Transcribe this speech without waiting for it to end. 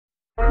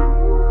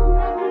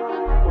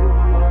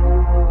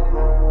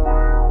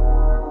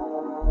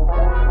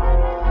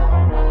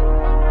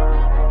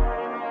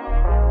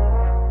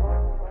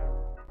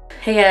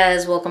Hey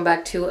guys, welcome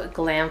back to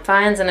Glam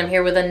Finds, and I'm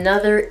here with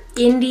another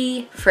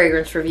indie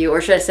fragrance review, or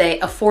should I say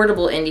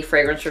affordable indie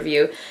fragrance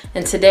review.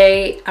 And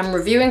today I'm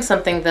reviewing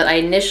something that I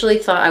initially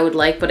thought I would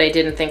like, but I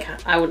didn't think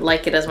I would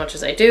like it as much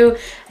as I do.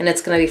 And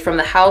it's going to be from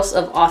the House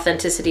of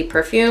Authenticity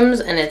Perfumes,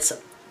 and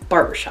it's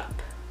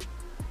Barbershop.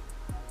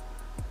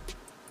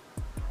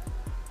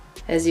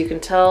 As you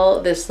can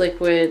tell, this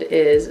liquid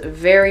is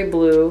very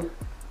blue.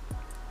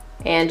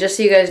 And just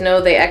so you guys know,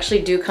 they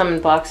actually do come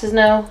in boxes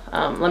now.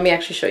 Let me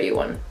actually show you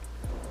one.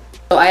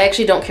 So I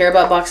actually don't care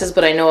about boxes,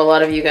 but I know a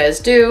lot of you guys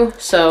do.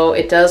 So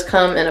it does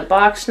come in a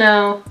box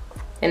now,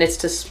 and it's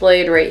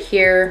displayed right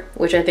here,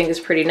 which I think is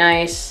pretty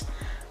nice.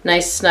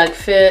 Nice snug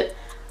fit.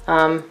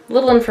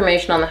 Little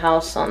information on the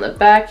house on the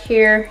back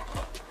here,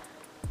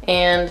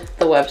 and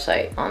the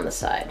website on the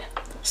side.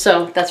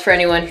 So that's for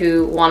anyone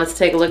who wanted to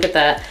take a look at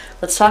that.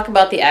 Let's talk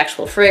about the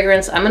actual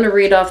fragrance. I'm going to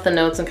read off the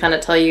notes and kind of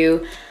tell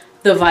you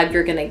the vibe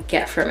you're going to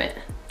get from it,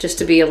 just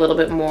to be a little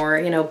bit more,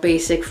 you know,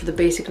 basic for the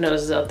basic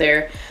noses out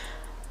there.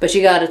 But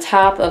you got a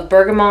top of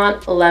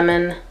bergamot,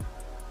 lemon,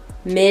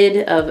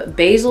 mid of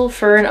basil,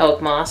 fir, and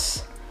oak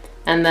moss,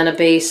 and then a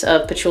base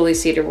of patchouli,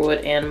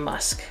 cedarwood, and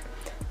musk.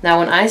 Now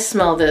when I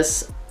smell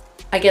this,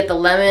 I get the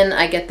lemon,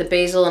 I get the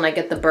basil, and I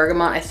get the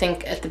bergamot. I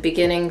think at the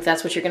beginning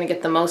that's what you're gonna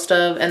get the most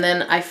of, and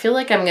then I feel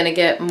like I'm gonna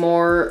get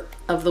more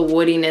of the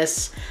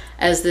woodiness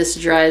as this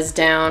dries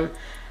down.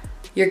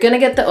 You're gonna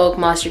get the oak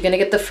moss, you're gonna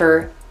get the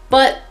fir,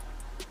 but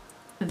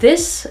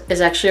this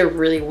is actually a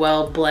really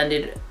well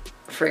blended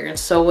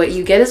fragrance. So what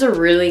you get is a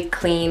really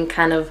clean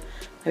kind of,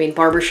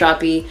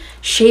 barbershop-y,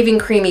 shaving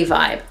creamy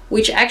vibe,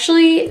 which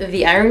actually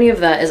the irony of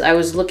that is I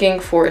was looking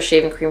for a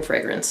shaving cream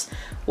fragrance.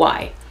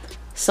 Why?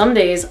 Some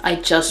days I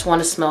just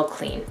want to smell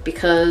clean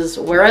because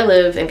where I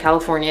live in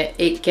California,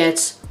 it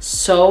gets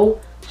so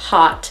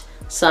hot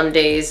some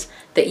days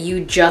that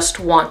you just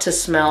want to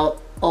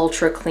smell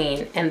ultra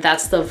clean, and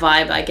that's the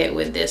vibe I get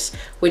with this,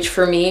 which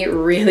for me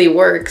really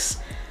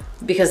works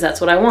because that's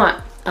what I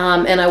want.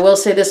 And I will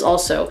say this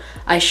also,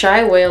 I shy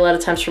away a lot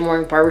of times from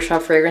wearing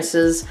barbershop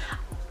fragrances.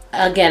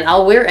 Again,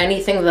 I'll wear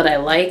anything that I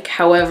like.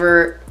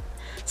 However,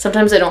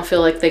 sometimes I don't feel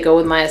like they go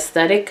with my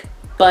aesthetic,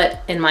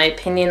 but in my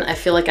opinion, I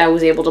feel like I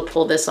was able to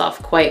pull this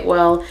off quite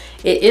well.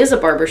 It is a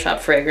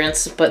barbershop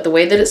fragrance, but the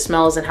way that it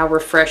smells and how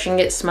refreshing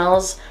it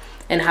smells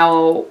and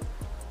how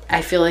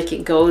I feel like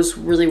it goes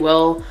really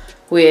well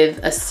with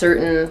a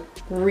certain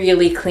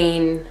really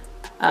clean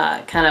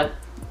kind of,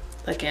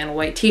 again,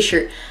 white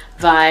t-shirt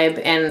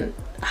vibe and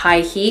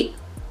high heat,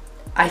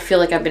 I feel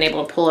like I've been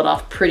able to pull it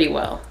off pretty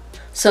well.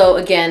 So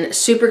again,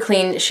 super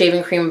clean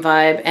shaving cream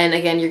vibe, and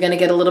again, you're gonna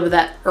get a little bit of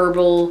that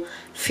herbal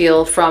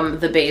feel from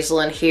the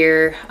basil in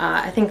here.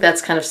 I think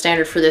that's kind of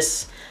standard for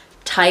this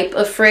type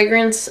of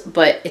fragrance,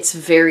 but it's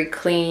very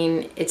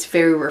clean, it's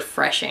very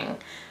refreshing.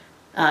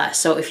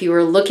 So if you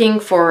were looking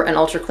for an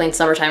ultra clean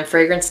summertime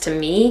fragrance, to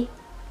me,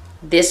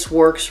 this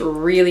works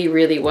really,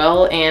 really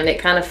well, and it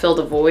kind of filled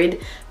a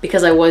void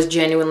because I was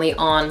genuinely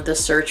on the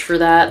search for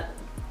that.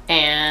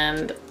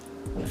 And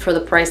for the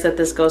price that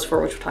this goes for,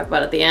 which we'll talk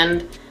about at the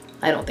end,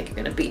 I don't think you're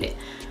gonna beat it.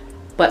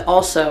 But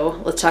also,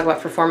 let's talk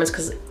about performance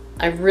because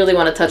I really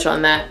want to touch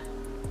on that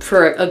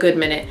for a good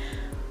minute.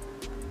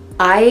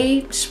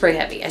 I spray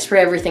heavy. I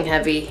spray everything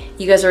heavy.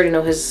 You guys already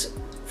know his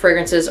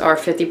fragrances are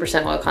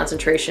 50% oil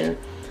concentration.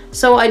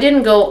 So I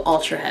didn't go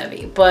ultra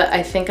heavy, but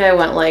I think I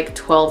went like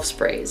 12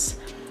 sprays.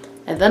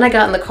 And then I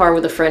got in the car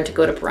with a friend to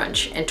go to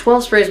brunch, and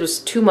 12 sprays was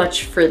too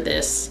much for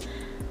this.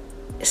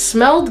 It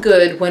smelled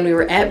good when we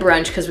were at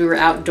brunch because we were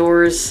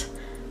outdoors,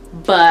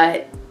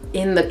 but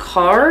in the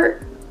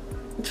car,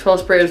 12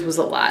 sprays was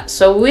a lot.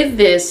 So with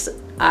this,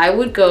 I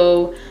would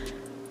go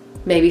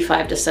maybe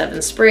 5 to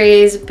 7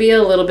 sprays, be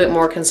a little bit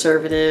more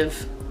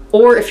conservative,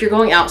 or if you're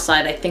going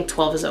outside, I think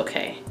 12 is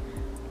okay.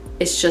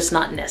 It's just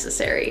not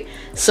necessary.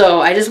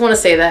 So I just want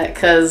to say that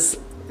because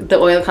the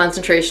oil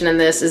concentration in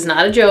this is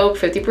not a joke,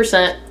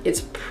 50%.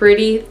 It's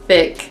pretty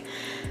thick.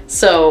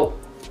 So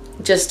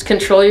just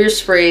control your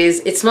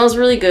sprays. It smells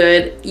really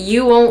good.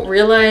 You won't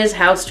realize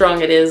how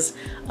strong it is.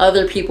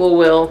 Other people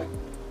will.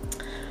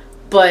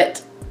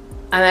 But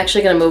I'm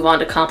actually going to move on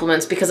to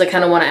compliments because I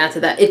kind of want to add to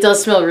that. It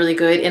does smell really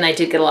good, and I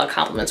did get a lot of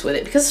compliments with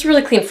it because it's a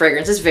really clean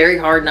fragrance. It's very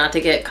hard not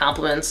to get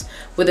compliments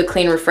with a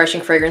clean,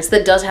 refreshing fragrance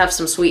that does have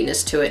some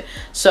sweetness to it.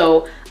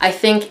 So I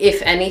think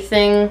if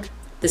anything,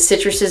 the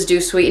citruses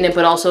do sweeten it,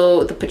 but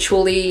also the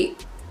patchouli,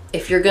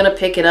 if you're gonna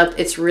pick it up,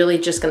 it's really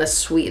just gonna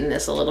sweeten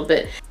this a little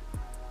bit.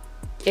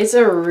 It's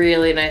a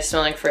really nice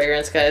smelling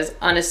fragrance, guys,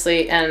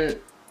 honestly. And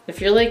if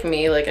you're like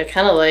me, like I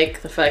kind of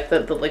like the fact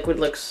that the liquid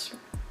looks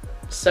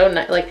so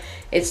nice. Like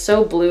it's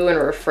so blue and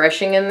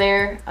refreshing in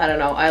there. I don't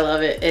know, I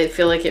love it. I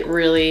feel like it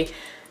really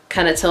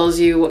kind of tells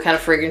you what kind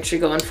of fragrance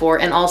you're going for.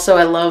 And also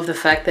I love the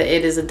fact that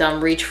it is a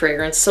dumb reach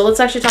fragrance. So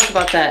let's actually talk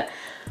about that.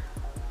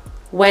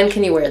 When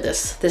can you wear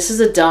this? This is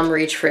a dumb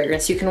reach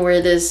fragrance. You can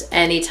wear this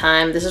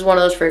anytime. This is one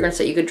of those fragrances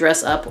that you could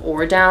dress up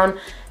or down,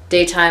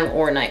 daytime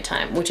or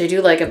nighttime, which I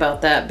do like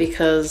about that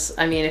because,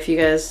 I mean, if you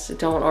guys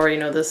don't already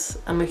know this,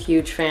 I'm a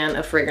huge fan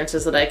of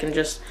fragrances that I can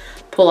just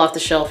pull off the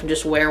shelf and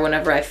just wear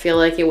whenever I feel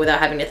like it without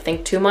having to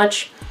think too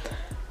much.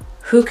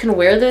 Who can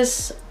wear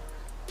this?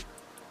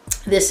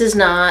 This is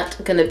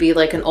not going to be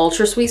like an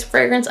ultra sweet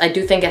fragrance. I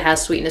do think it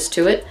has sweetness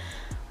to it,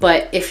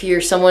 but if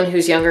you're someone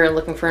who's younger and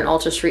looking for an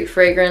ultra sweet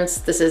fragrance,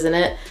 this isn't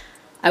it.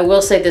 I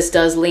will say this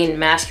does lean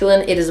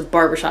masculine. It is a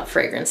barbershop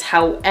fragrance.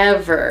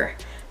 However,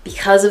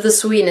 because of the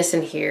sweetness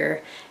in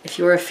here, if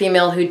you're a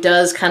female who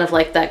does kind of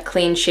like that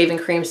clean shaving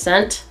cream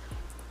scent,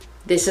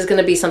 this is going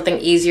to be something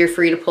easier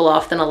for you to pull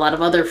off than a lot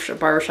of other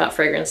barbershop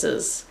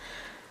fragrances.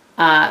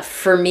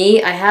 For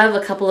me, I have a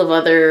couple of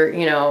other,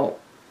 you know,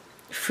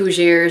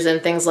 fougères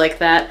and things like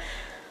that.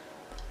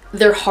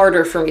 They're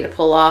harder for me to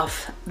pull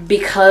off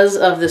because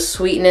of the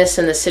sweetness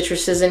and the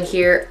citruses in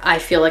here. I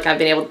feel like I've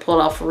been able to pull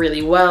it off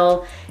really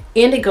well,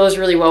 and it goes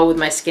really well with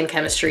my skin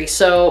chemistry.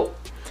 So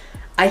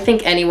I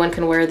think anyone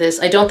can wear this.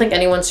 I don't think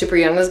anyone super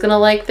young is gonna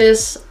like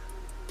this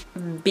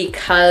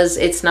because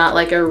it's not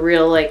like a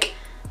real like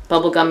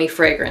bubblegummy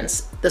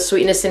fragrance. The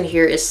sweetness in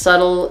here is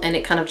subtle and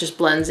it kind of just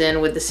blends in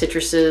with the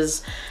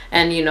citruses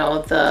and, you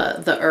know,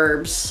 the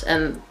herbs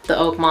and the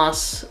oak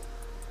moss,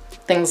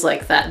 things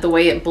like that. The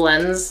way it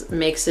blends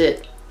makes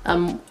it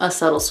a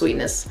subtle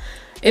sweetness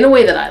in a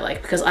way that I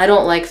like, because I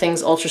don't like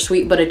things ultra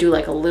sweet, but I do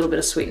like a little bit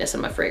of sweetness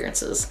in my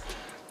fragrances.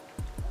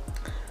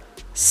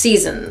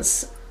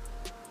 Seasons.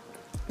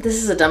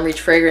 This is a dumb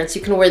reach fragrance.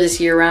 You can wear this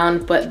year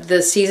round, but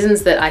the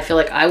seasons that I feel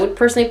like I would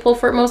personally pull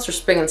for it most are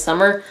spring and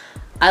summer.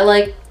 I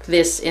like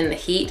this in the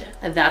heat.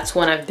 That's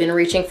when I've been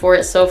reaching for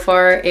it so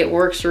far. It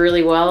works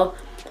really well.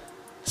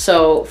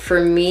 So for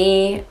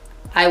me,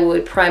 I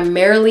would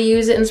primarily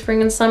use it in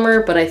spring and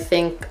summer, but I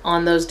think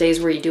on those days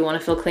where you do want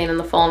to feel clean in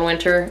the fall and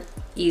winter,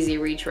 easy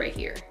reach right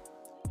here.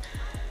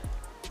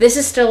 This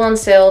is still on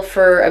sale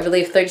for, I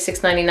believe,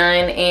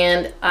 $36.99,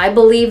 and I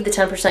believe the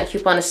 10%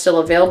 coupon is still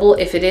available.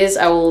 If it is,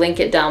 I will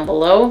link it down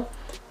below.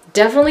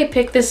 Definitely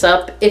pick this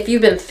up if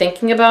you've been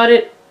thinking about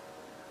it.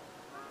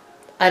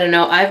 I don't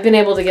know, I've been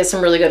able to get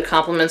some really good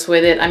compliments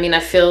with it. I mean, I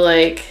feel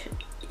like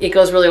it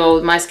goes really well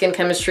with my skin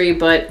chemistry,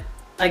 but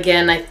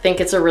again, I think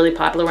it's a really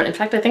popular one. In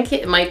fact, I think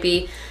it might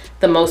be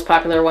the most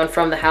popular one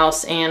from the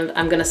house, and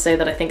I'm gonna say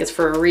that I think it's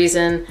for a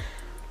reason.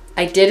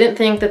 I didn't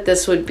think that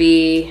this would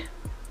be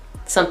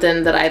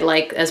something that I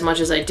like as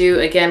much as I do,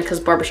 again, because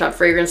barbershop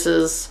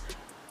fragrances,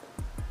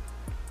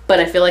 but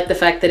I feel like the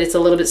fact that it's a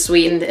little bit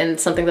sweetened and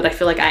something that I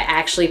feel like I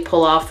actually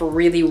pull off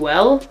really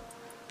well,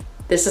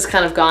 this has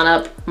kind of gone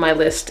up my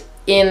list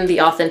in the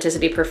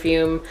authenticity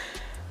perfume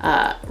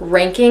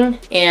ranking,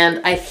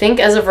 and I think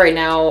as of right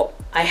now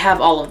I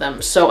have all of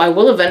them, so I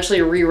will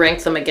eventually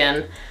re-rank them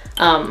again.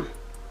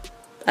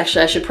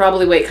 Actually, I should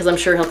probably wait because I'm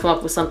sure he'll come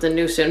up with something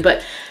new soon,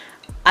 but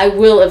I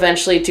will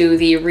eventually do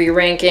the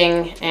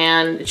re-ranking,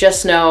 and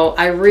just know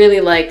I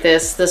really like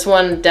this. This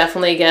one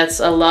definitely gets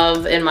a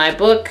love in my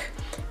book.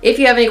 If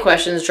you have any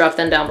questions, drop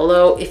them down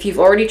below. If you've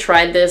already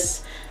tried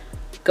this,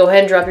 go ahead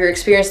and drop your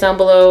experience down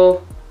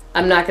below.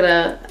 I'm not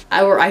gonna,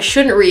 I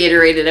shouldn't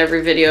reiterate it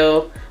every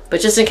video,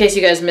 but just in case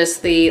you guys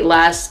missed the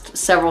last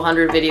several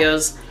hundred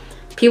videos,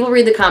 people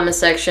read the comment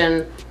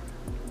section,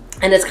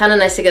 and it's kind of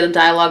nice to get a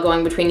dialogue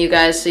going between you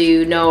guys so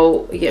you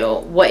know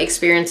what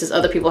experiences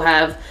other people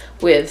have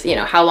with, you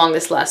know, how long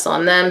this lasts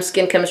on them,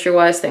 skin chemistry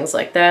wise, things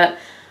like that.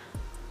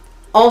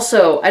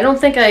 Also, I don't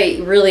think I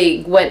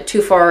really went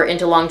too far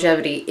into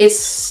longevity.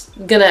 It's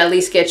gonna at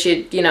least get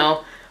you, you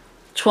know,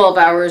 12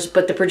 hours,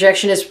 but the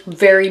projection is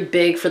very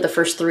big for the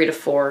first 3 to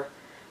 4.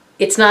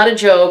 It's not a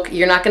joke.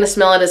 You're not going to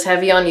smell it as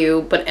heavy on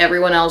you, but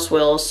everyone else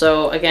will.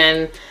 So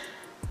again,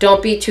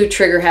 don't be too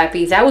trigger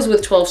happy. That was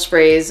with 12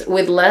 sprays.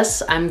 With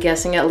less, I'm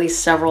guessing at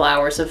least several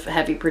hours of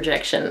heavy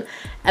projection,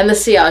 and the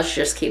sillage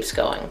just keeps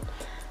going.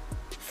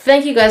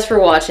 Thank you guys for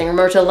watching.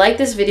 Remember to like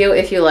this video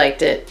if you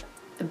liked it.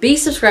 Be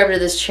subscribed to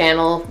this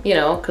channel, you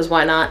know, because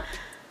why not?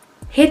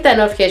 Hit that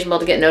notification bell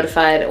to get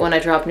notified when I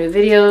drop new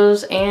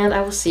videos, and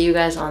I will see you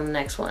guys on the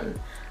next one.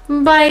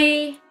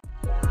 Bye!